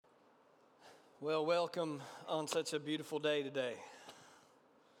Well, welcome on such a beautiful day today.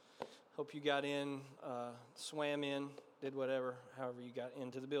 Hope you got in, swam in, did whatever, however you got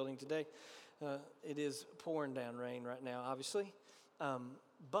into the building today. It is pouring down rain right now, obviously.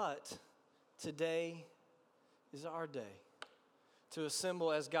 But today is our day to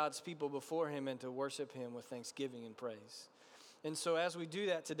assemble as God's people before Him and to worship Him with thanksgiving and praise. And so as we do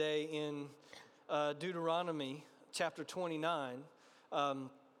that today in Deuteronomy chapter 29,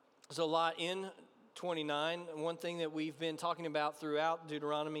 there's a lot in 29. One thing that we've been talking about throughout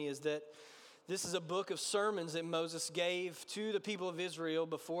Deuteronomy is that this is a book of sermons that Moses gave to the people of Israel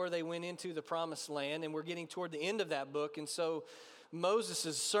before they went into the promised land, and we're getting toward the end of that book. And so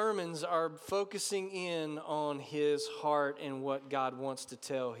Moses' sermons are focusing in on his heart and what God wants to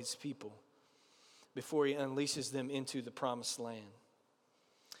tell his people before he unleashes them into the promised land.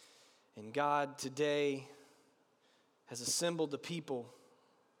 And God today has assembled the people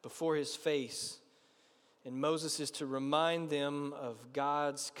before his face, and Moses is to remind them of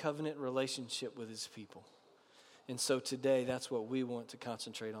God's covenant relationship with his people. And so today, that's what we want to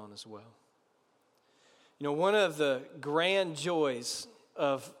concentrate on as well. You know, one of the grand joys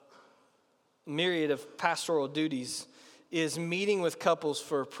of myriad of pastoral duties is meeting with couples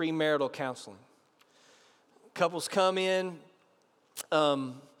for premarital counseling. Couples come in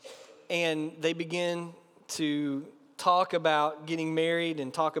and they begin to talk about getting married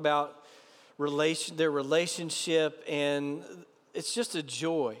and talk about their relationship, and it's just a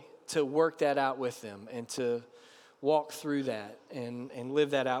joy to work that out with them and to walk through that and live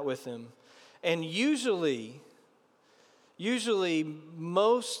that out with them. And usually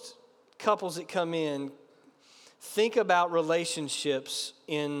most couples that come in think about relationships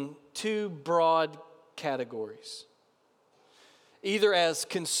in two broad categories, either as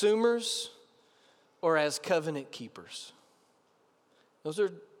consumers or as covenant keepers. Those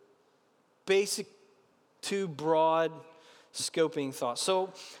are basic two broad scoping thoughts.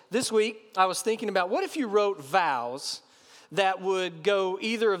 So this week I was thinking about, what if you wrote vows that would go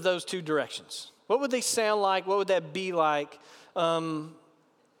either of those two directions? What would they sound like? What would that be like? So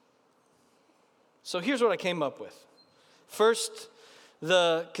here's what I came up with. First,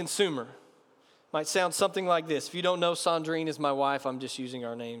 the consumer might sound something like this. If you don't know, Sandrine is my wife. I'm just using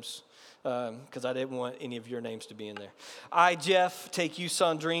our names because I didn't want any of your names to be in there. I, Jeff, take you,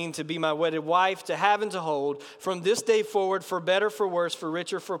 Sandrine, to be my wedded wife, to have and to hold, from this day forward, for better, for worse, for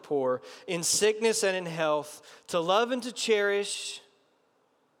richer, for poor, in sickness and in health, to love and to cherish,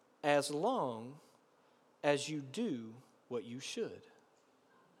 as long as you do what you should,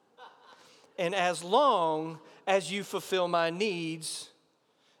 and as long as you fulfill my needs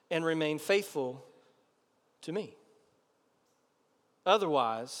and remain faithful to me.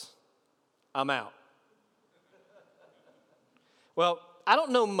 Otherwise, I'm out. Well, I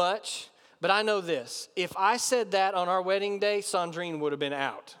don't know much, but I know this. If I said that on our wedding day, Sandrine would have been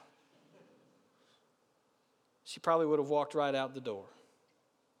out. She probably would have walked right out the door.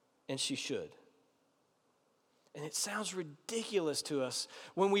 And she should. And it sounds ridiculous to us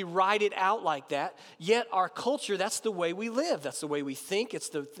when we write it out like that, yet our culture, that's the way we live. That's the way we think. It's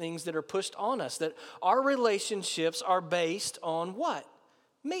the things that are pushed on us, that our relationships are based on what?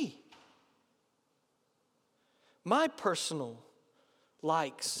 Me. My personal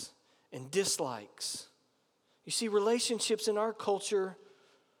likes and dislikes. You see, relationships in our culture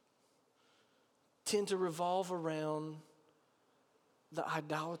tend to revolve around the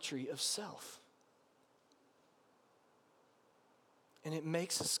idolatry of self. And it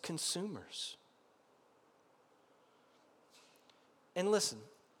makes us consumers. And listen,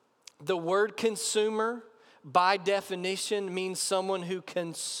 the word consumer, by definition, means someone who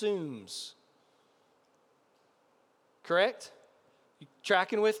consumes. Correct? You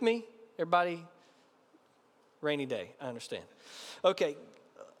tracking with me? Everybody? Rainy day, I understand. Okay,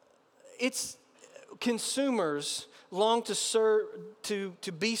 it's consumers long to serve,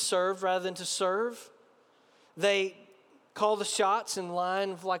 to be served rather than to serve. They call the shots in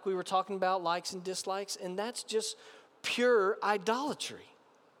line of, like we were talking about, likes and dislikes, and that's just pure idolatry.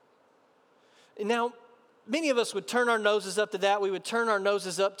 Now, many of us would turn our noses up to that. We would turn our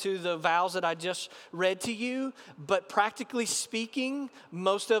noses up to the vows that I just read to you. But practically speaking,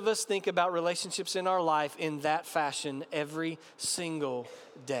 most of us think about relationships in our life in that fashion every single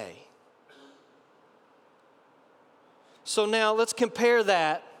day. So now let's compare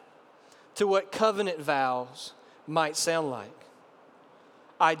that to what covenant vows might sound like.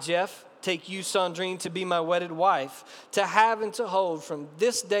 I, Jeff, take you, Sandrine, to be my wedded wife, to have and to hold from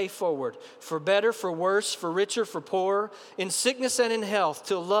this day forward, for better, for worse, for richer, for poorer, in sickness and in health,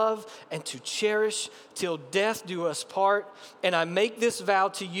 to love and to cherish till death do us part. And I make this vow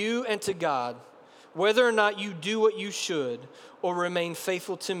to you and to God, Whether or not you do what you should or remain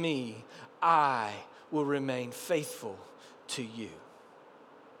faithful to me, I will remain faithful to you.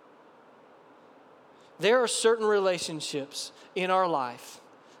 There are certain relationships in our life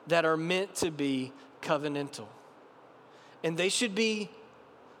that are meant to be covenantal. And they should be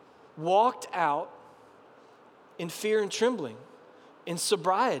walked out in fear and trembling, in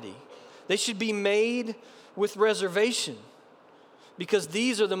sobriety. They should be made with reservation, because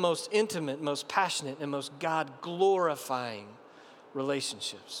these are the most intimate, most passionate, and most God-glorifying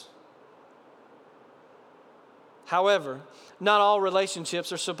relationships. However, not all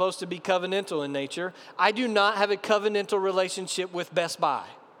relationships are supposed to be covenantal in nature. I do not have a covenantal relationship with Best Buy.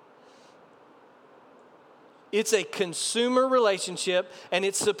 It's a consumer relationship, and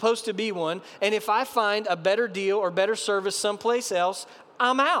it's supposed to be one. And if I find a better deal or better service someplace else,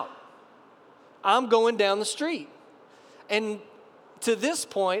 I'm out. I'm going down the street. And to this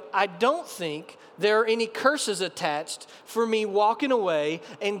point, I don't think there are any curses attached for me walking away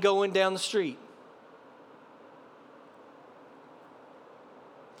and going down the street.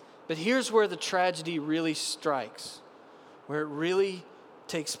 But here's where the tragedy really strikes, where it really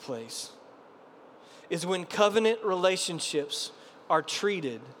takes place, is when covenant relationships are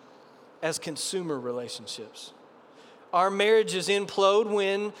treated as consumer relationships. Our marriages implode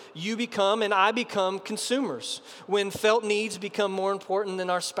when you become and I become consumers, when felt needs become more important than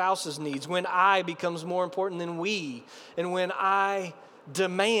our spouse's needs, when I becomes more important than we, and when I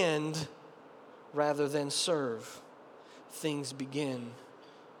demand rather than serve, things begin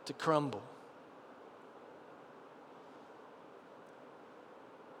to crumble.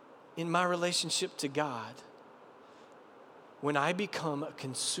 In my relationship to God, when I become a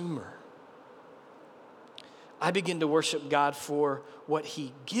consumer, I begin to worship God for what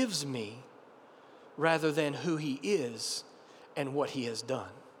He gives me rather than who He is and what He has done.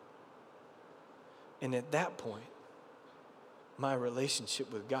 And at that point, my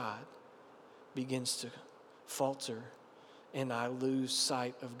relationship with God begins to falter, and I lose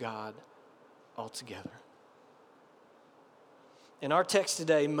sight of God altogether. In our text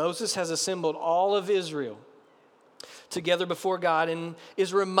today, Moses has assembled all of Israel together before God and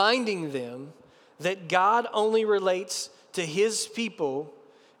is reminding them that God only relates to His people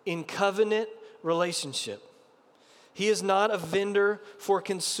in covenant relationship. He is not a vendor for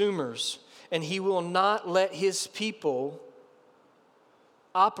consumers, and He will not let His people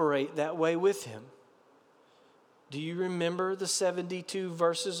operate that way with Him. Do you remember the 72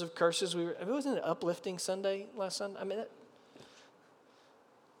 verses of curses? Wasn't it uplifting Sunday last Sunday?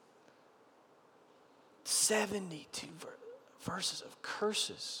 72 verses of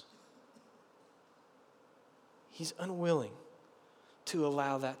curses. He's unwilling to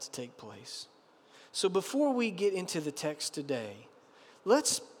allow that to take place. So before we get into the text today,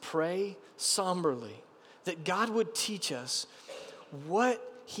 let's pray somberly that God would teach us what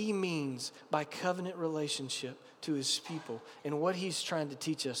He means by covenant relationship to His people and what He's trying to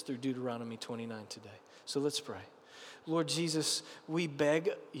teach us through Deuteronomy 29 today. So let's pray. Lord Jesus, we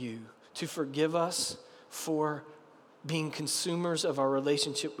beg You to forgive us for being consumers of our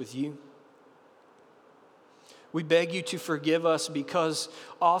relationship with You. We beg You to forgive us because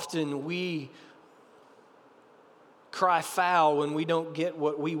often we cry foul when we don't get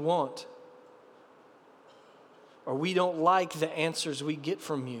what we want, or we don't like the answers we get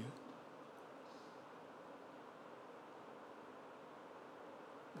from You.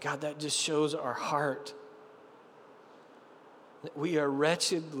 God, that just shows our heart that we are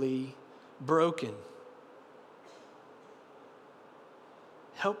wretchedly broken.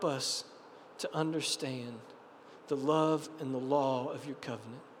 Help us to understand the love and the law of Your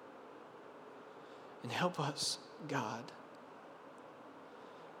covenant. And help us, God,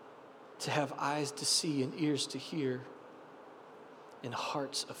 to have eyes to see and ears to hear and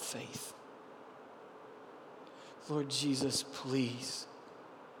hearts of faith. Lord Jesus, please,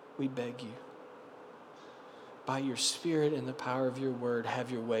 we beg You, by Your Spirit and the power of Your word, have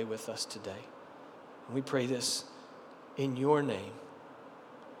Your way with us today. And we pray this in Your name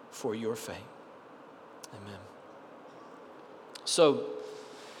for Your fame. Amen. So,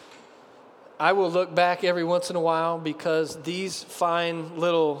 I will look back every once in a while because these fine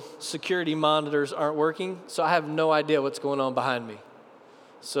little security monitors aren't working, so I have no idea what's going on behind me.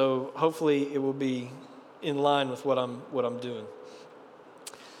 So hopefully it will be in line with what I'm doing.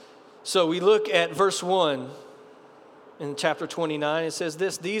 So we look at verse 1 in chapter 29. It says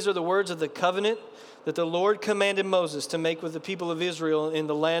this: "These are the words of the covenant that the Lord commanded Moses to make with the people of Israel in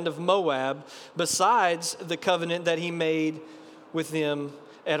the land of Moab, besides the covenant that He made with them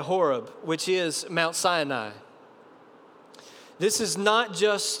at Horeb," which is Mount Sinai. This is not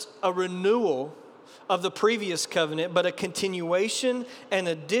just a renewal of the previous covenant, but a continuation and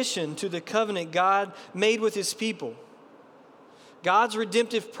addition to the covenant God made with his people. God's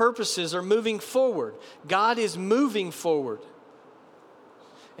redemptive purposes are moving forward. God is moving forward.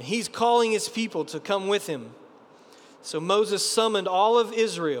 And he's calling his people to come with him. So Moses summoned all of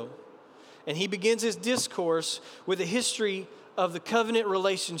Israel, and he begins his discourse with a history of the covenant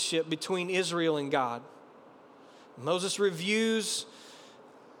relationship between Israel and God. Moses reviews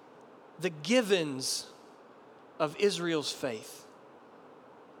the givens of Israel's faith.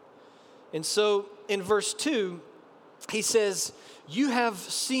 And so in verse 2, he says, "You have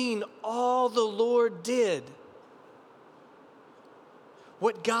seen all the Lord did."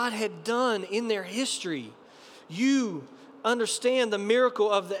 What God had done in their history. You understand the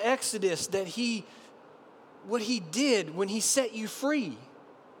miracle of the Exodus, that what he did when he set you free.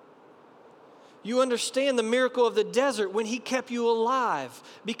 You understand the miracle of the desert when he kept you alive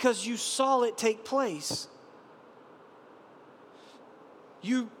because you saw it take place.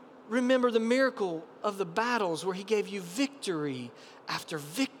 You remember the miracle of the battles where he gave you victory after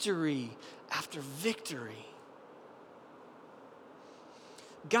victory after victory.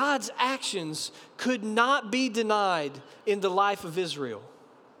 God's actions could not be denied in the life of Israel.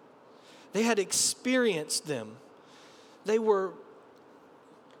 They had experienced them. They were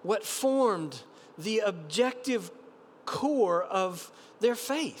what formed the objective core of their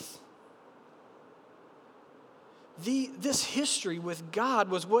faith. This history with God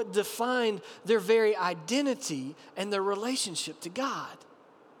was what defined their very identity and their relationship to God.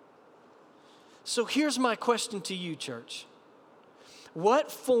 So here's my question to you, church.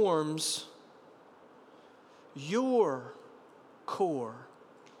 What forms your core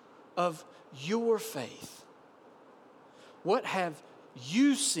of your faith? What have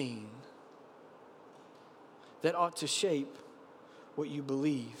you seen that ought to shape what you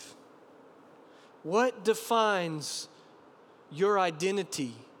believe? What defines your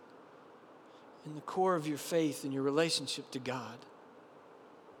identity in the core of your faith and your relationship to God?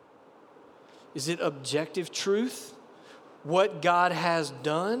 Is it objective truth, what God has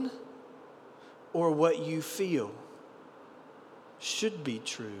done, or what you feel should be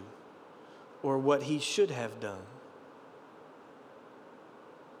true, or what he should have done?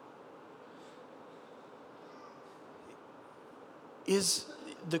 Is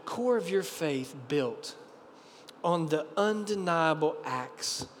the core of your faith built on the undeniable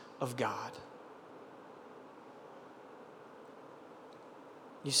acts of God?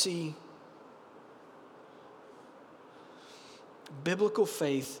 You see, biblical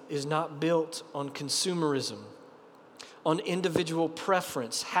faith is not built on consumerism, on individual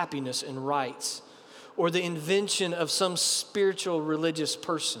preference, happiness, and rights, or the invention of some spiritual religious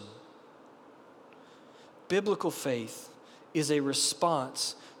person. Biblical faith is a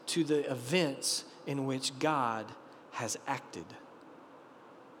response to the events in which God has acted.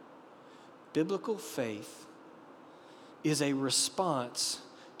 Biblical faith is a response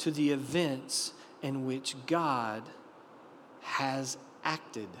to the events in which God has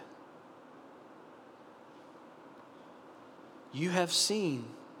acted. You have seen,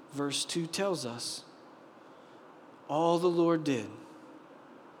 verse 2 tells us, all the Lord did.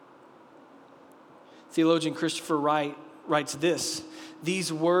 Theologian Christopher Wright writes this: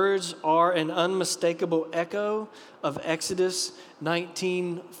 "These words are an unmistakable echo of Exodus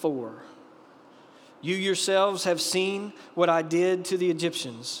 19:4. You yourselves have seen what I did to the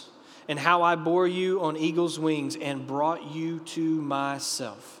Egyptians, and how I bore you on eagle's wings and brought you to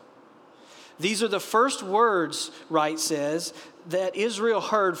myself." These are the first words, Wright says, that Israel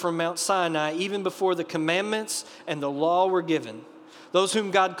heard from Mount Sinai even before the commandments and the law were given. Those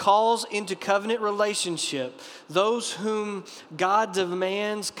whom God calls into covenant relationship, those whom God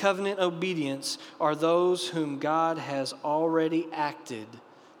demands covenant obedience, are those whom God has already acted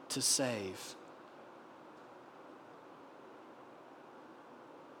to save.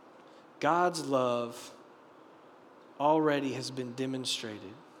 God's love already has been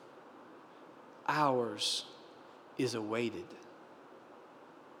demonstrated. Ours is awaited.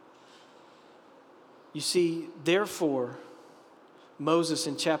 You see, therefore, Moses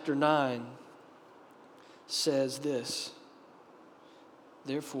in chapter 9 says this: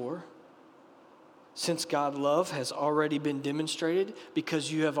 "Therefore, since God's love has already been demonstrated,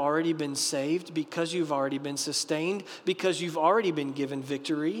 because you have already been saved, because you've already been sustained, because you've already been given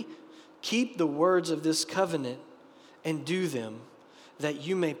victory, keep the words of this covenant and do them, that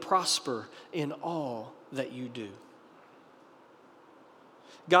you may prosper in all that you do."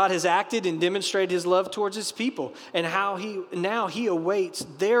 God has acted and demonstrated his love towards his people, and how he awaits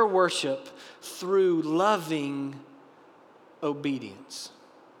their worship through loving obedience.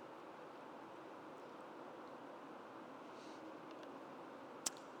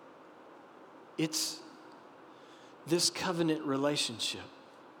 It's this covenant relationship.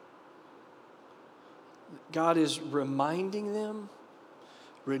 God is reminding them,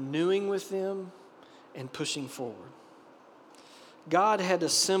 renewing with them, and pushing forward. God had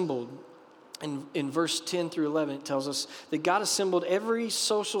assembled, in verse 10 through 11, it tells us that God assembled every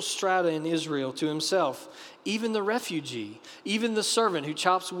social strata in Israel to himself, even the refugee, even the servant who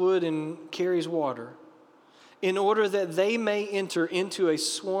chops wood and carries water, in order that they may enter into a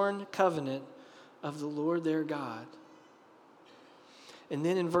sworn covenant of the Lord their God. And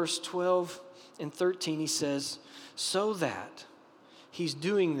then in verse 12 and 13, he says, so that, he's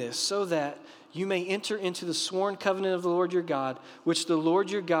doing this, so that you may enter into the sworn covenant of the Lord your God, which the Lord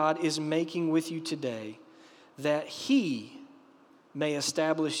your God is making with you today, that he may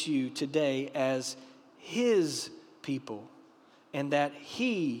establish you today as his people, and that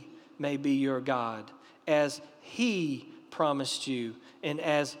he may be your God, as he promised you, and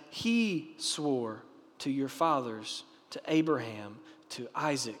as he swore to your fathers, to Abraham, to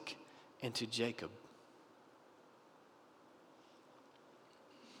Isaac, and to Jacob.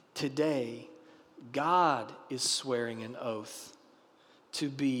 Today, God is swearing an oath to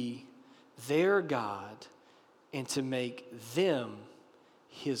be their God and to make them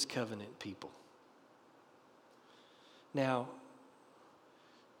his covenant people. Now,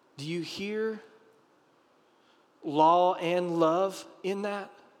 do you hear law and love in that?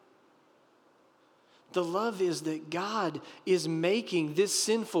 The love is that God is making this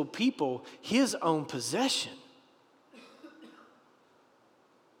sinful people his own possession.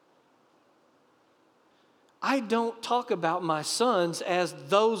 I don't talk about my sons as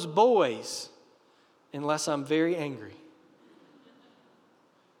those boys unless I'm very angry.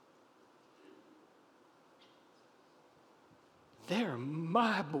 They're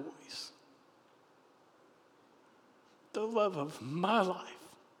my boys. The love of my life.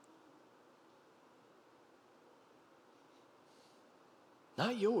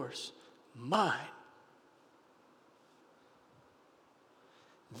 Not yours, mine.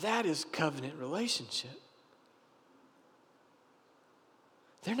 That is covenant relationship.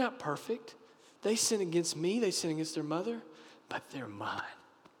 They're not perfect. They sin against me. They sin against their mother. But they're mine.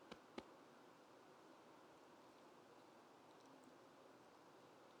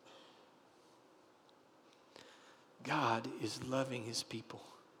 God is loving his people.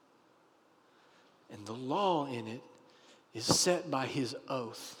 And the law in it is set by his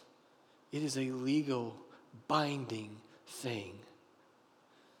oath. It is a legal, binding thing.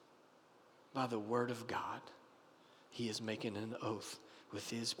 By the word of God, he is making an oath with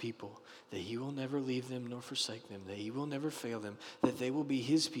his people, that he will never leave them nor forsake them, that he will never fail them, that they will be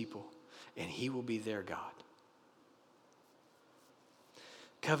his people, and he will be their God.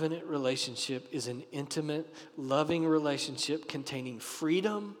 Covenant relationship is an intimate, loving relationship containing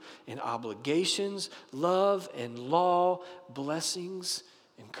freedom and obligations, love and law, blessings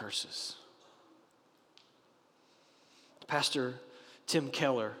and curses. Pastor Tim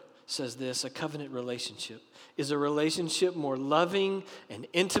Keller says this: a covenant relationship is a relationship more loving and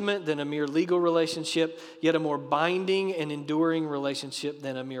intimate than a mere legal relationship, yet a more binding and enduring relationship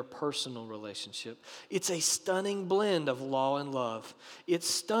than a mere personal relationship. It's a stunning blend of law and love. It's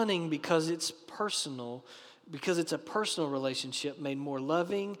stunning because it's personal, because it's a personal relationship made more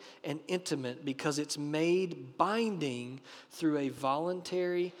loving and intimate, because it's made binding through a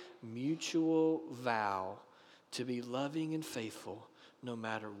voluntary, mutual vow to be loving and faithful no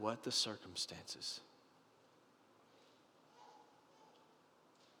matter what the circumstances.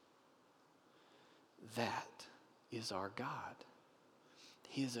 That is our God.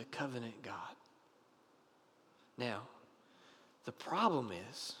 He is a covenant God. Now, the problem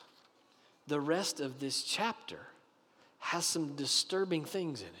is, the rest of this chapter has some disturbing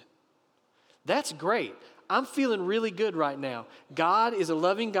things in it. That's great. I'm feeling really good right now. God is a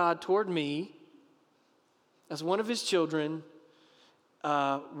loving God toward me as one of his children,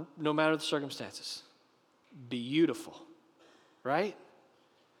 no matter the circumstances. Beautiful, right?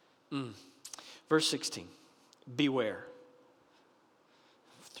 Verse 16, beware.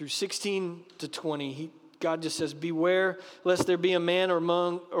 Through 16 to 20, God just says, beware lest there be a man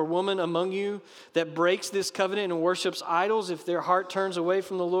or woman among you that breaks this covenant and worships idols, if their heart turns away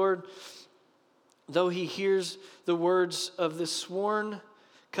from the Lord, though he hears the words of this sworn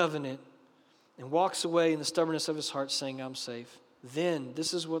covenant and walks away in the stubbornness of his heart, saying, I'm safe. Then,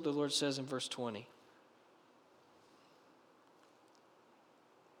 this is what the Lord says in verse 20.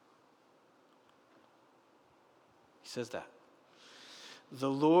 Says that the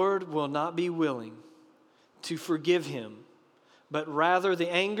Lord will not be willing to forgive him, but rather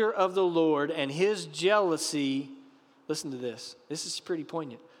the anger of the Lord and his jealousy, listen to this, this is pretty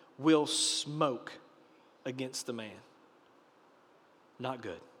poignant, will smoke against the man. Not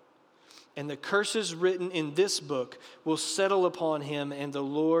good. And the curses written in this book will settle upon him, and the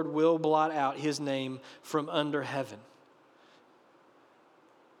Lord will blot out his name from under heaven.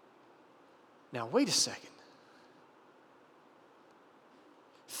 Now, wait a second.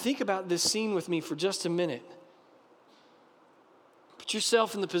 Think about this scene with me for just a minute. Put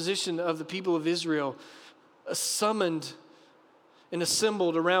yourself in the position of the people of Israel, summoned and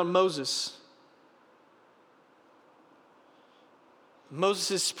assembled around Moses.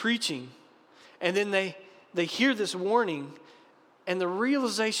 Moses is preaching, and then they hear this warning, and the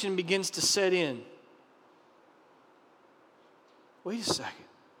realization begins to set in. Wait a second.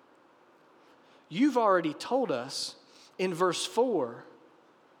 You've already told us in verse 4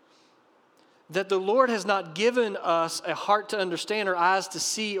 that the Lord has not given us a heart to understand, or eyes to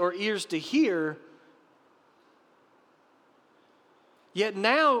see, or ears to hear. Yet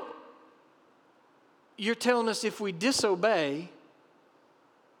now you're telling us if we disobey,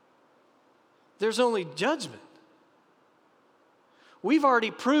 there's only judgment. We've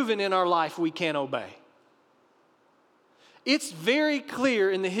already proven in our life we can't obey. It's very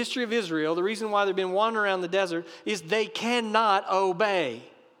clear in the history of Israel, the reason why they've been wandering around the desert is they cannot obey.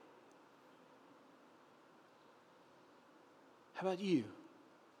 How about you?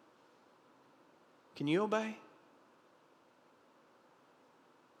 Can you obey?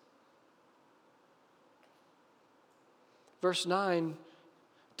 Verse 9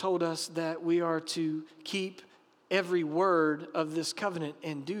 told us that we are to keep every word of this covenant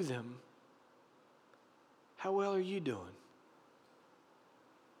and do them. How well are you doing?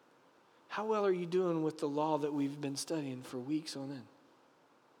 How well are you doing with the law that we've been studying for weeks on end?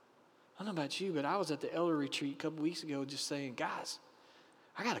 I don't know about you, but I was at the elder retreat a couple weeks ago just saying, guys,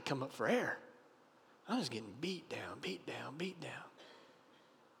 I got to come up for air. I was getting beat down.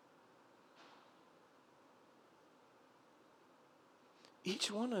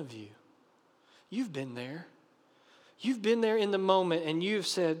 Each one of you, you've been there. You've been there in the moment, and you've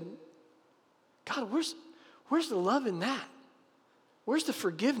said, God, where's the love in that? Where's the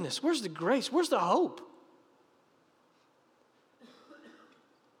forgiveness? Where's the grace? Where's the hope?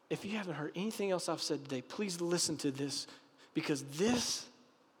 If you haven't heard anything else I've said today, please listen to this, because this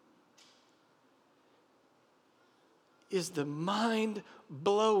is the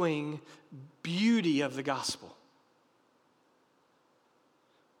mind-blowing beauty of the gospel.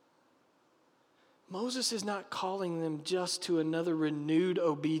 Moses is not calling them just to another renewed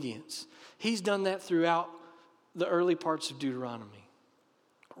obedience. He's done that throughout the early parts of Deuteronomy.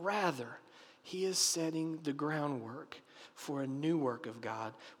 Rather, he is setting the groundwork for a new work of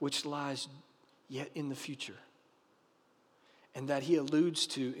God, which lies yet in the future. And that he alludes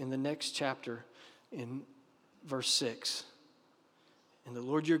to in the next chapter in verse 6. And the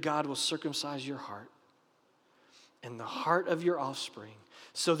Lord your God will circumcise your heart and the heart of your offspring,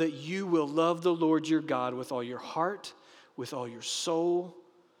 so that you will love the Lord your God with all your heart, with all your soul,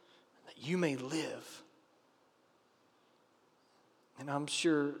 that you may live. And I'm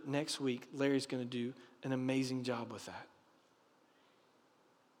sure next week Larry's going to do an amazing job with that.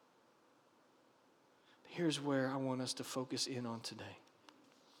 Here's where I want us to focus in on today.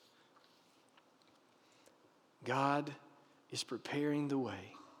 God is preparing the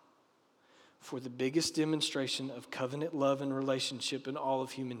way for the biggest demonstration of covenant love and relationship in all of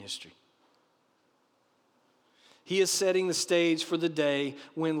human history. He is setting the stage for the day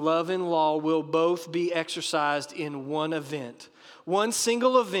when love and law will both be exercised in one event. One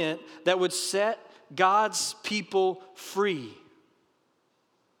single event that would set God's people free.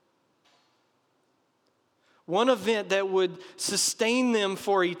 One event that would sustain them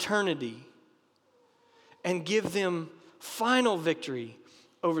for eternity and give them final victory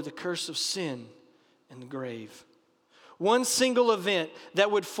over the curse of sin and the grave. One single event that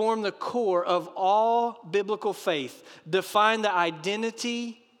would form the core of all biblical faith, define the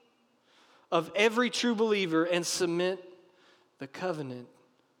identity of every true believer, and cement the covenant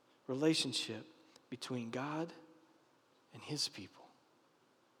relationship between God and his people.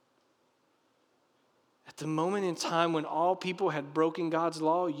 At the moment in time when all people had broken God's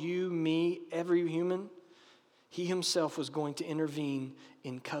law, you, me, every human, he himself was going to intervene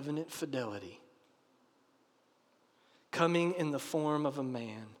in covenant fidelity. Coming in the form of a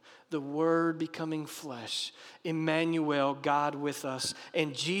man, the Word becoming flesh, Emmanuel, God with us,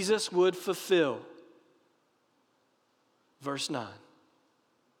 and Jesus would fulfill. Verse 9,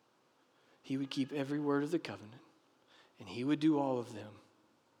 he would keep every word of the covenant, and he would do all of them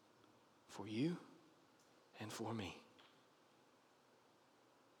for you and for me.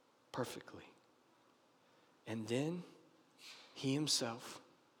 Perfectly. And then he himself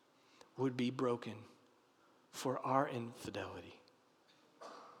would be broken for our infidelity.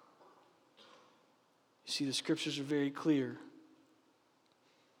 You see, the scriptures are very clear.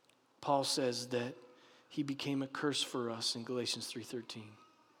 Paul says that he became a curse for us in Galatians 3:13.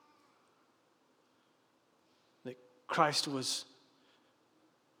 That Christ was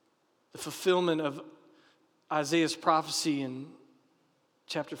the fulfillment of Isaiah's prophecy in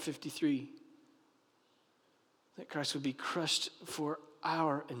chapter 53. That Christ would be crushed for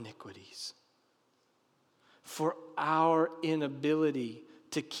our iniquities, for our inability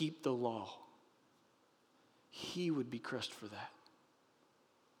to keep the law. He would be crushed for that.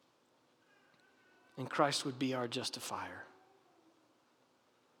 And Christ would be our justifier.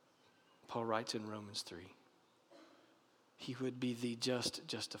 Paul writes in Romans 3. He would be the just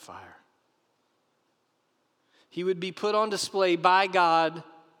justifier. He would be put on display by God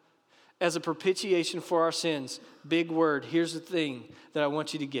as a propitiation for our sins. Big word. Here's the thing that I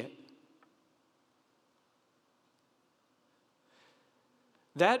want you to get.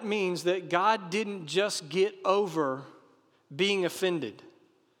 That means that God didn't just get over being offended.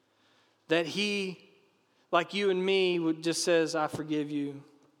 That he, like you and me, would just says, I forgive you.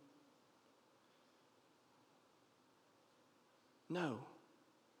 No.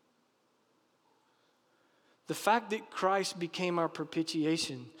 The fact that Christ became our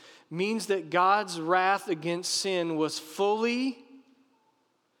propitiation means that God's wrath against sin was fully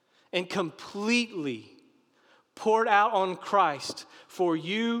and completely poured out on Christ for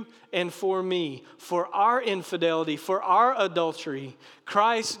you and for me, for our infidelity, for our adultery.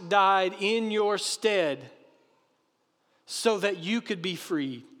 Christ died in your stead so that you could be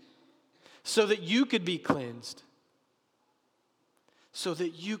freed, so that you could be cleansed, so that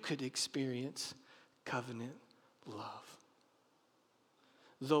you could experience covenant love.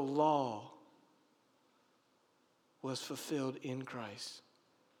 The law was fulfilled in Christ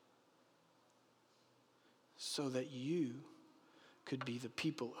so that you could be the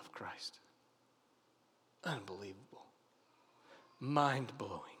people of Christ. Unbelievable.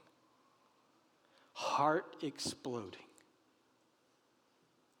 Mind-blowing. Heart-exploding.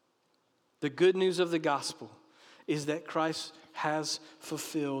 The good news of the gospel is that Christ has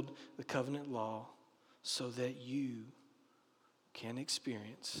fulfilled the covenant law so that you can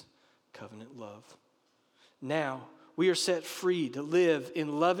experience covenant love. Now, we are set free to live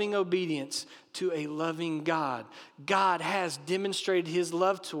in loving obedience to a loving God. God has demonstrated his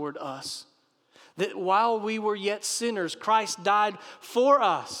love toward us. That while we were yet sinners, Christ died for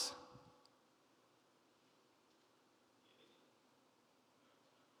us.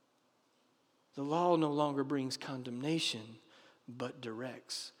 The law no longer brings condemnation, but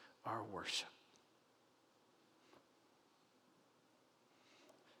directs our worship.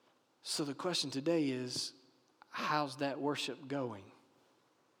 So the question today is, how's that worship going?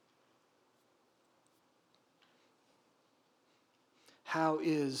 How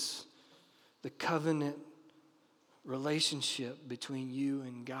is the covenant relationship between you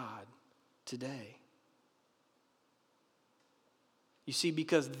and God today? You see,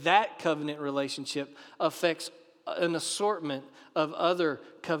 because that covenant relationship affects an assortment of other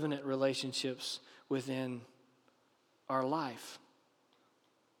covenant relationships within our life.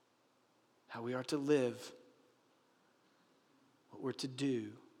 How we are to live, what we're to do,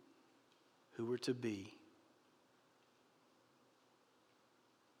 who we're to be.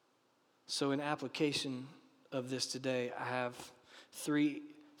 So in application of this today, I have three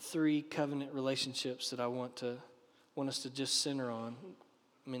covenant relationships that I want us to just center on.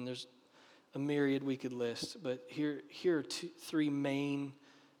 I mean, there's a myriad we could list, but here are three main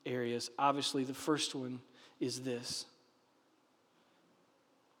areas. Obviously, the first one is this.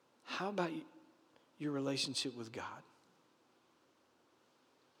 How about your relationship with God?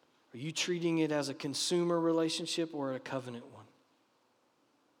 Are you treating it as a consumer relationship or a covenant one?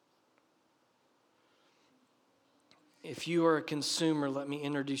 If you are a consumer, let me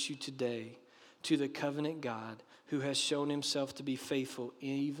introduce you today to the covenant God who has shown himself to be faithful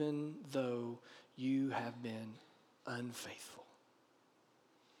even though you have been unfaithful.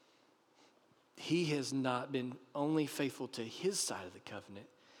 He has not been only faithful to his side of the covenant,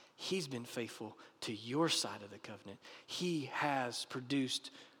 he's been faithful to your side of the covenant. He has produced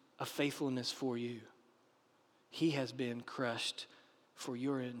a faithfulness for you. He has been crushed for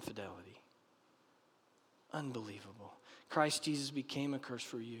your infidelity. Unbelievable. Christ Jesus became a curse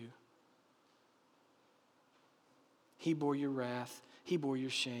for you. He bore your wrath. He bore your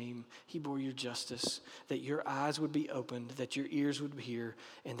shame. He bore your justice. That your eyes would be opened, that your ears would hear,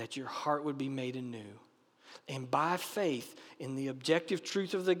 and that your heart would be made anew. And by faith in the objective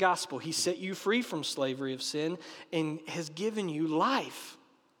truth of the gospel, he set you free from slavery of sin and has given you life.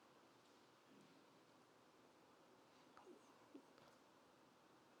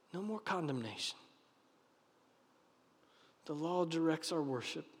 No more condemnation. The law directs our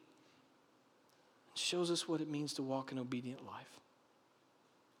worship and shows us what it means to walk an obedient life.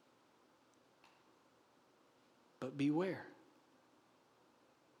 But beware.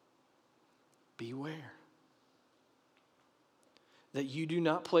 Beware that you do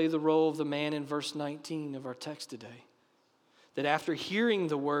not play the role of the man in verse 19 of our text today. That after hearing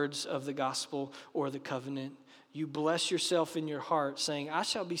the words of the gospel or the covenant, you bless yourself in your heart, saying, I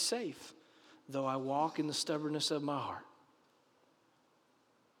shall be safe, though I walk in the stubbornness of my heart.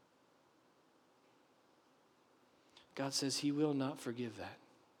 God says He will not forgive that.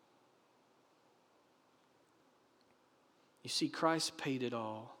 You see, Christ paid it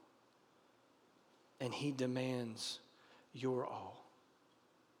all, and He demands your all.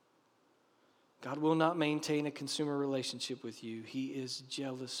 God will not maintain a consumer relationship with you. He is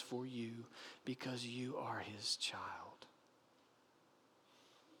jealous for you because you are His child.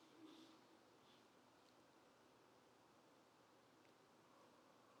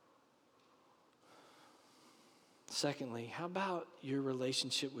 Secondly, how about your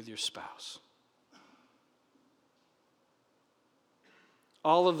relationship with your spouse?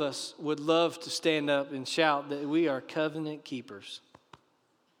 All of us would love to stand up and shout that we are covenant keepers,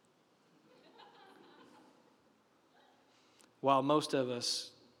 while most of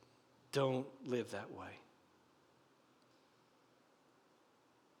us don't live that way.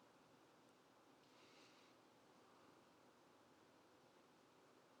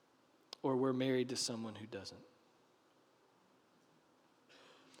 Or we're married to someone who doesn't.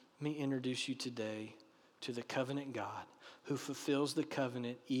 Let me introduce you today to the covenant God who fulfills the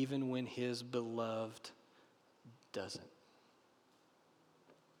covenant even when His beloved doesn't.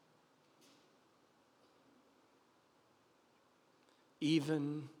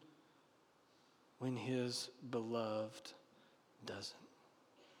 Even when His beloved doesn't.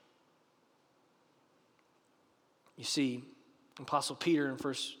 You see, Apostle Peter in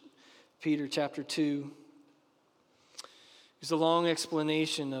 1 Peter chapter 2 is a long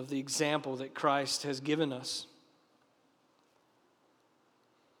explanation of the example that Christ has given us.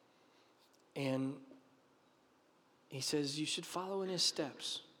 And he says you should follow in His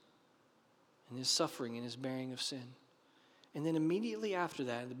steps, in His suffering, in His bearing of sin. And then immediately after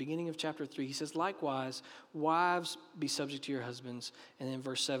that, at the beginning of chapter 3, he says, likewise, wives, be subject to your husbands. And then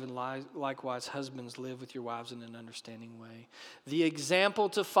verse 7, likewise, husbands, live with your wives in an understanding way. The example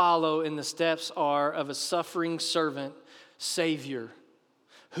to follow in the steps are of a suffering servant, Savior,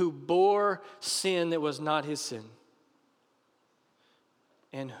 who bore sin that was not His sin,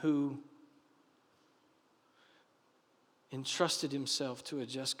 and who entrusted Himself to a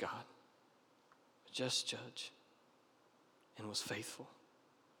just God, a just judge, and was faithful.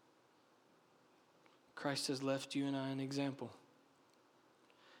 Christ has left you and I an example.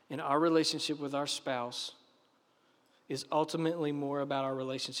 And our relationship with our spouse is ultimately more about our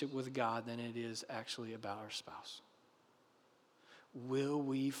relationship with God than it is actually about our spouse. Will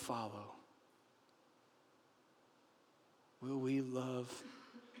we follow? Will we love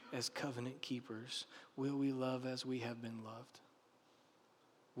as covenant keepers? Will we love as we have been loved?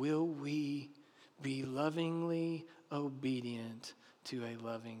 Will we be lovingly obedient to a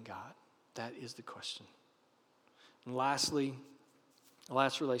loving God? That is the question. And lastly, the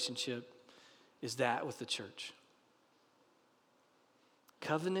last relationship is that with the church.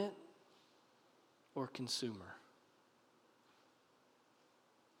 Covenant or consumer?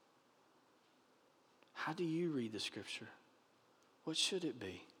 How do you read the scripture? What should it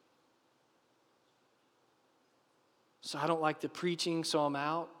be? So I don't like the preaching, so I'm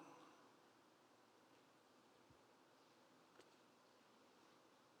out.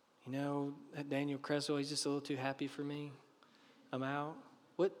 You know, that Daniel Creswell, he's just a little too happy for me. I'm out.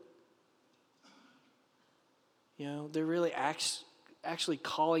 What? You know, they're really actually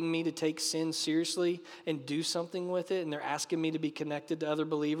calling me to take sin seriously and do something with it, and they're asking me to be connected to other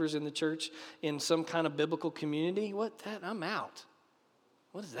believers in the church in some kind of biblical community. What? That? I'm out.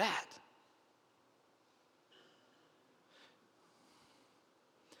 What is that?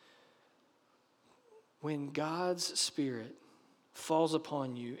 When God's Spirit falls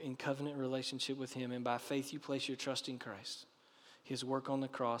upon you in covenant relationship with Him, and by faith you place your trust in Christ, His work on the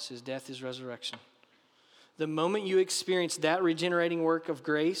cross, His death, His resurrection. The moment you experience that regenerating work of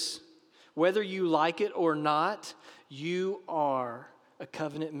grace, whether you like it or not, you are a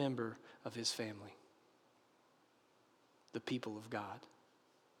covenant member of His family, the people of God.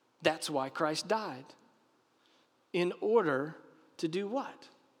 That's why Christ died. In order to do what?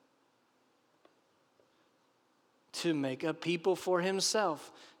 To make a people for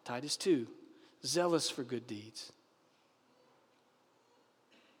Himself. Titus 2, zealous for good deeds.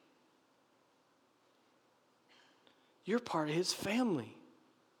 You're part of his family.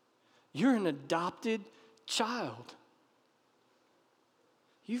 You're an adopted child.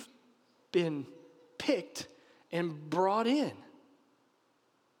 You've been picked and brought in.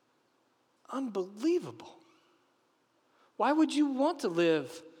 Unbelievable. Why would you want to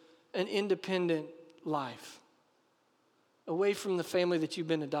live an independent life away from the family that you've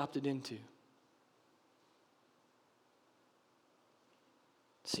been adopted into?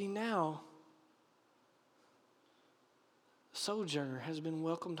 See, now, the sojourner has been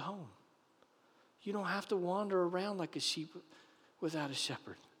welcomed home. You don't have to wander around like a sheep without a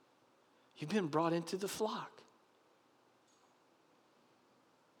shepherd. You've been brought into the flock.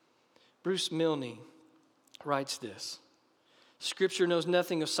 Bruce Milne writes this: Scripture knows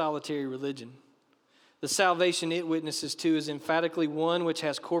nothing of solitary religion. The salvation it witnesses to is emphatically one which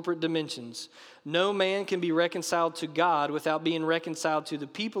has corporate dimensions. No man can be reconciled to God without being reconciled to the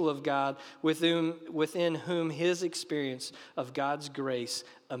people of God within whom his experience of God's grace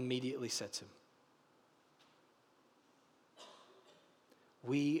immediately sets him.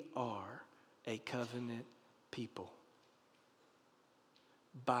 We are a covenant people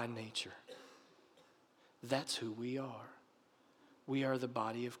by nature. That's who we are. We are the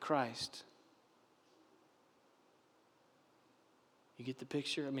body of Christ. You get the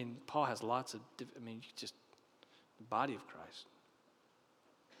picture? I mean, Paul has lots of, just the body of Christ.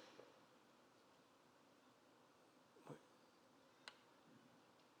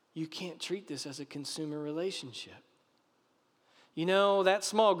 You can't treat this as a consumer relationship. You know, that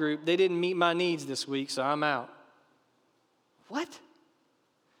small group, they didn't meet my needs this week, so I'm out. What?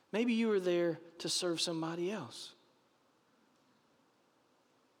 Maybe you were there to serve somebody else.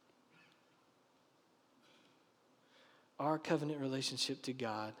 Our covenant relationship to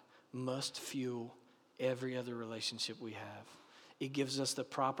God must fuel every other relationship we have. It gives us the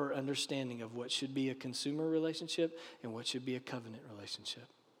proper understanding of what should be a consumer relationship and what should be a covenant relationship.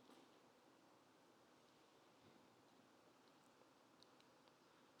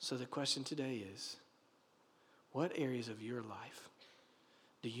 So the question today is, what areas of your life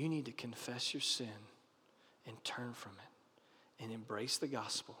do you need to confess your sin and turn from it and embrace the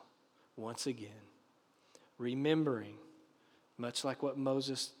gospel once again, remembering, much like what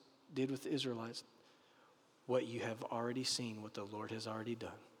Moses did with the Israelites, what you have already seen, what the Lord has already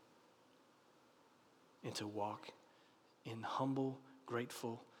done, and to walk in humble,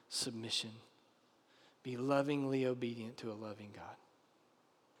 grateful submission, be lovingly obedient to a loving God.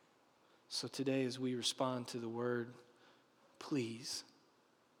 So today, as we respond to the word, please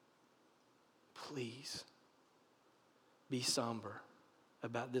be somber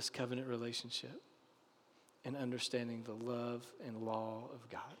about this covenant relationship and understanding the love and law of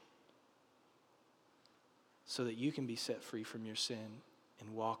God, so that you can be set free from your sin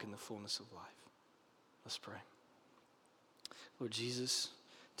and walk in the fullness of life. Let's pray. Lord Jesus,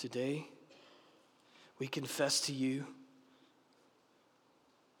 today we confess to you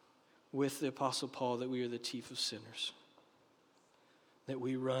with the Apostle Paul that we are the chief of sinners, that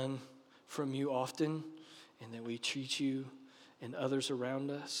we run from you often, and that we treat you and others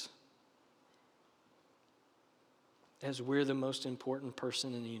around us as we're the most important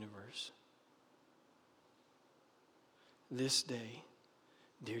person in the universe. This day,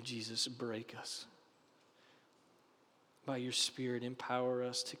 dear Jesus, break us. By your Spirit, empower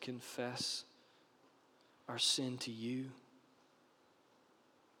us to confess our sin to you,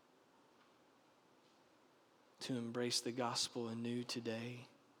 to embrace the gospel anew today,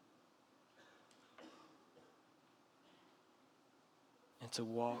 and to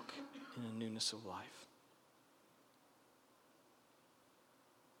walk in a newness of life.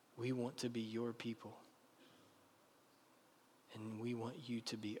 We want to be your people, and we want you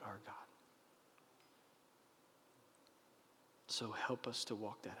to be our God. So help us to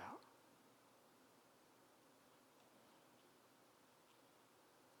walk that out.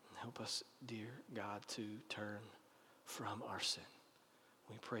 And help us, dear God, to turn from our sin.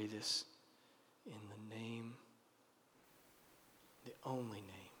 We pray this in the name, the only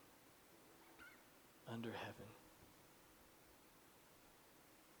name under heaven.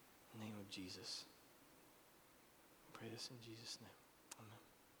 In the name of Jesus. We pray this in Jesus' name.